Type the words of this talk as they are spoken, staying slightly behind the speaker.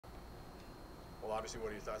Well, obviously, what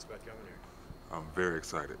are your thoughts about coming here? I'm very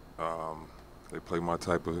excited. They play my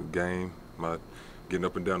type of game, my getting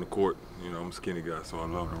up and down the court. You know, I'm a skinny guy, so I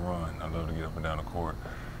love to run. I love to get up and down the court.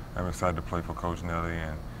 I'm excited to play for Coach Nelly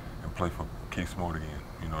and play for Mikki Moore again.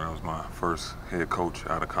 You know, that was my first head coach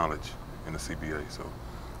out of college in the CBA, so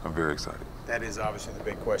I'm very excited. That is obviously the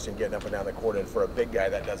big question, getting up and down the court, and for a big guy,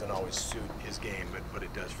 that doesn't always suit his game, but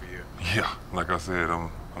it does for you. Yeah, like I said,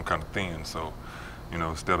 I'm kind of thin, so, you know,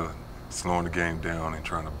 instead of slowing the game down and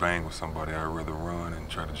trying to bang with somebody, I'd rather run and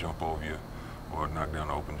try to jump over you or knock down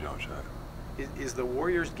an open jump shot. Is the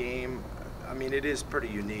Warriors game, I mean, it is pretty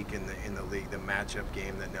unique in the league, the matchup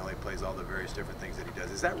game that Nelly plays, all the various different things that he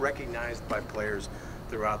does. Is that recognized by players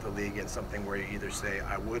throughout the league and something where you either say,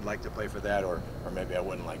 I would like to play for that, or maybe I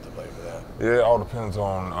wouldn't like to play for that? Yeah, it all depends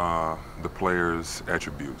on the player's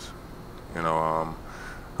attributes. You know,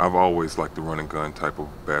 I've always liked the run and gun type of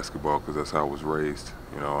basketball because that's how I was raised.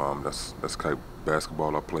 You know, that's type of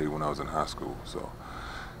basketball I played when I was in high school. So,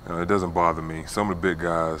 you know, it doesn't bother me. Some of the big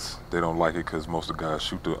guys, they don't like it because most of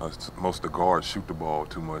the guards shoot the ball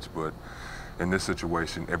too much. But in this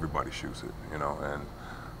situation, everybody shoots it. You know, and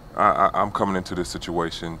I'm coming into this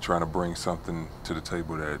situation trying to bring something to the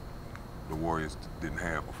table that the Warriors didn't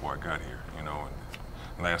have before I got here. You know,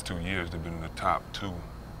 in the last 2 years, they've been in the top two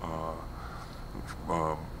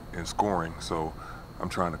in scoring. So I'm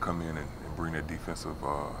trying to come in and bring that defensive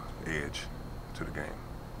edge to the game.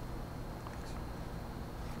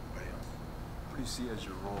 What do you see as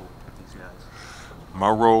your role with these guys? My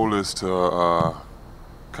role is to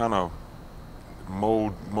kind of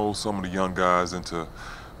mold some of the young guys into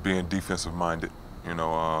being defensive minded, you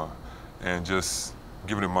know, and just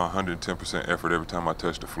giving it my 110% effort every time I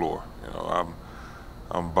touch the floor. You know,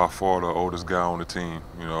 I'm by far the oldest guy on the team.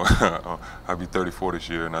 You know, I'll be 34 this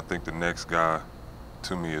year, and I think the next guy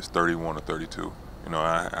to me is 31 or 32. You know,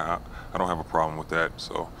 I don't have a problem with that.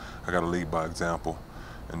 So I got to lead by example,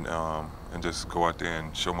 and just go out there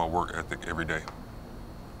and show my work ethic every day.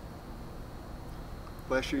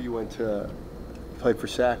 Last year you played for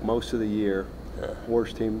SAC most of the year. Yeah.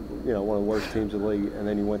 Worst team, you know, one of the worst teams in the league, and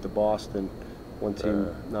then you went to Boston. One team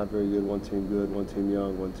not very good, one team good, one team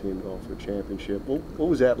young, one team going for a championship. What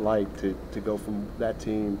was that like to go from that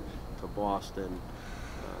team to Boston,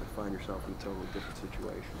 find yourself in a totally different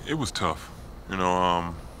situation? It was tough. You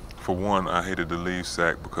know, for one, I hated to leave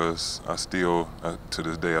SAC because I still, to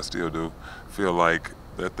this day, I still do feel like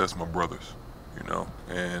that's my brothers, you know,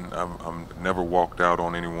 and I'm never walked out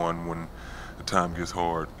on anyone when the time gets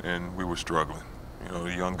hard, and we were struggling. You know,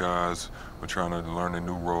 the young guys were trying to learn their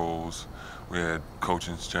new roles. We had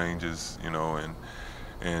coaching changes, you know,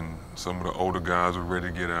 and some of the older guys were ready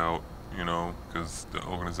to get out, you know, because the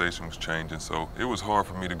organization was changing. So it was hard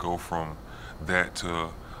for me to go from that to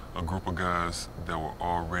a group of guys that were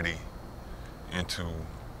already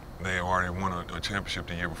they already won a championship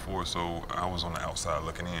the year before, so I was on the outside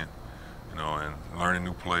looking in, you know, and learning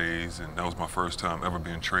new plays, and that was my first time ever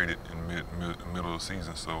being traded in the middle of the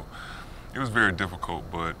season. So it was very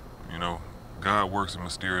difficult, but, you know, God works in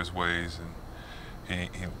mysterious ways, and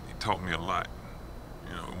he taught me a lot.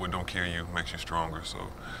 You know, what don't kill you makes you stronger. So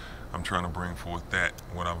I'm trying to bring forth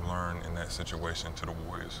what I've learned in that situation to the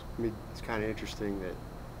Warriors. I mean, it's kind of interesting that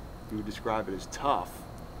you would describe it as tough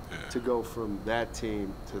to go from that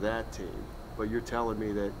team to that team, but you're telling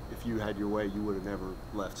me that if you had your way, you would have never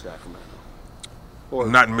left Sacramento. Or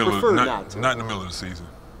not in the middle of the season.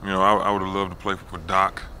 You know, I would have loved to play for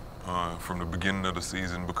Doc from the beginning of the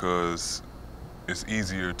season because it's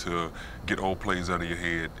easier to get old plays out of your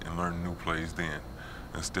head and learn new plays then,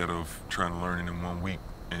 instead of trying to learn it in 1 week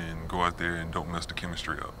and go out there and don't mess the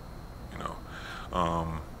chemistry up, you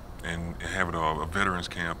know. And have it a veterans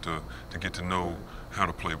camp to get to know how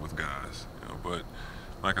to play with guys, you know. But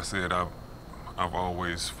like I said, I've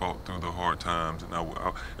always fought through the hard times, and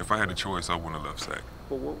if I had a choice, I wouldn't have left SAC.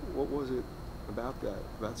 Well, what was it about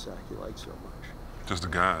SAC you liked so much? Just the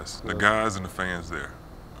guys. The guys and the fans there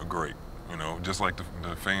are great. You know, just like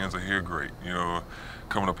the fans are here great. You know,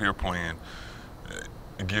 coming up here playing,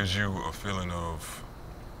 it gives you a feeling of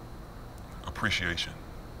appreciation.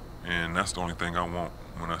 And that's the only thing I want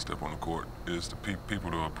when I step on the court, is the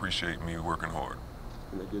people to appreciate me working hard.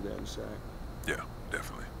 And they did that in SAC? Yeah,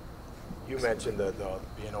 definitely. You mentioned the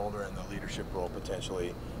being older and the leadership role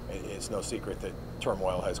potentially. It's no secret that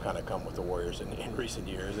turmoil has kind of come with the Warriors in recent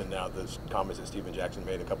years, and now the comments that Stephen Jackson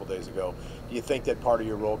made a couple days ago. Do you think that part of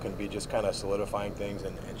your role can be just kind of solidifying things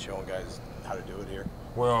and showing guys how to do it here?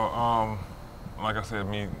 Well, like I said,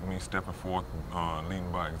 me stepping forth,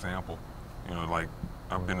 leading by example. You know, like,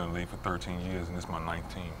 I've been in the league for 13 years, and it's my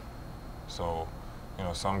 9th team. So, you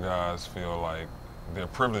know, some guys feel like they're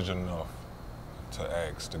privileged enough to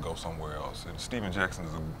ask to go somewhere else. And Steven Jackson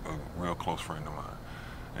is a real close friend of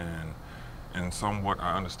mine, and somewhat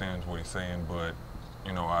I understand what he's saying, but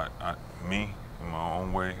you know, me in my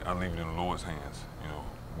own way, I leave it in the Lord's hands. You know,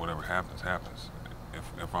 whatever happens, happens.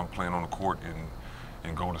 If I'm playing on the court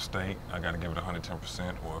in Golden State, I got to give it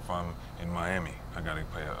 110%, or if I'm in Miami, I got to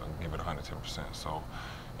give it 110%. So,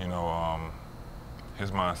 you know,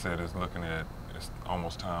 his mindset is looking at it's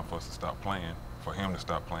almost time for us to stop playing, for him to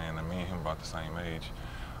stop playing, and me and him about the same age.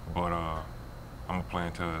 But I'm gonna play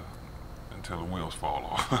until the wheels fall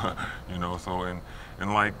off, you know. So and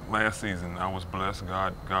like last season, I was blessed.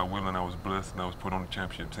 God willing, I was blessed, and I was put on the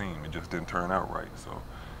championship team. It just didn't turn out right. So,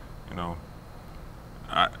 you know,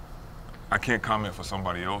 I can't comment for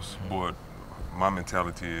somebody else, but my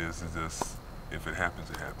mentality is just if it happens,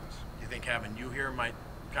 it happens. You think having you here might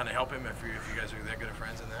kind of help him if you guys are that good of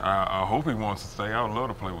friends in that? I hope he wants to stay. I would love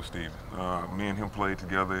to play with Steven. Me and him played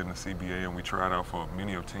together in the CBA, and we tried out for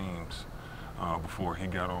many of teams before he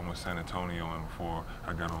got on with San Antonio and before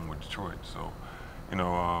I got on with Detroit. So, you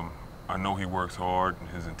know, I know he works hard and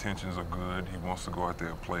his intentions are good. He wants to go out there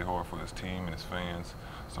and play hard for his team and his fans.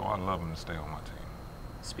 So I'd love him to stay on my team.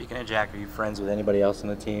 Speaking of Jack, are you friends with anybody else on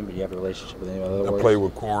the team? Do you have a relationship with any other Warriors? I played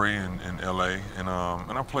with Corey in LA, and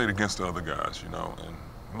I played against the other guys, you know. And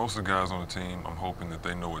most of the guys on the team, I'm hoping that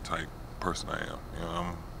they know what type person I am. You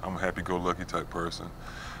know, I'm a happy-go-lucky type person.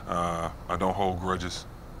 I don't hold grudges.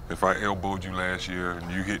 If I elbowed you last year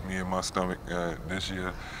and you hit me in my stomach this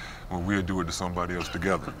year, well, we'll do it to somebody else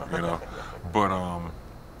together, you know. But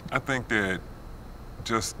I think that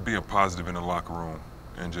just being positive in the locker room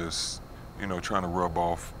and just, you know, trying to rub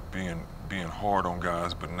off being hard on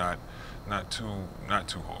guys, but not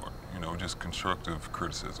too hard. You know, just constructive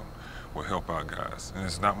criticism will help out guys. And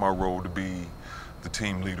it's not my role to be the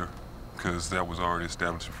team leader, because that was already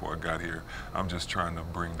established before I got here. I'm just trying to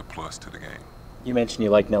bring the plus to the game. You mentioned you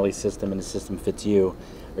like Nelly's system and his system fits you.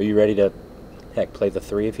 Are you ready to, heck, play the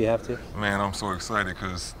three if you have to? Man, I'm so excited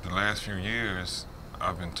because the last few years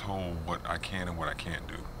I've been told what I can and what I can't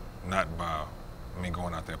do, not by me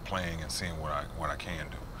going out there playing and seeing what I can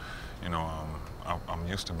do. You know, I'm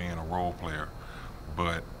used to being a role player,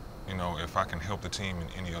 but you know, if I can help the team in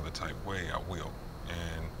any other type way, I will.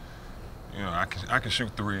 And you know, I can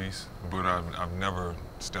shoot threes, but I've never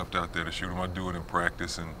stepped out there to shoot them. I do it in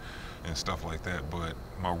practice and stuff like that. But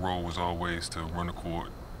my role was always to run the court,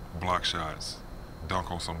 block shots,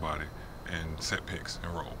 dunk on somebody, and set picks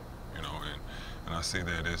and roll. You know, and I see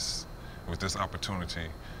that as with this opportunity,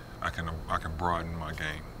 I can broaden my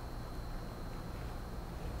game.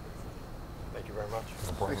 Thank you very much.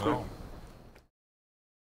 No problem at all.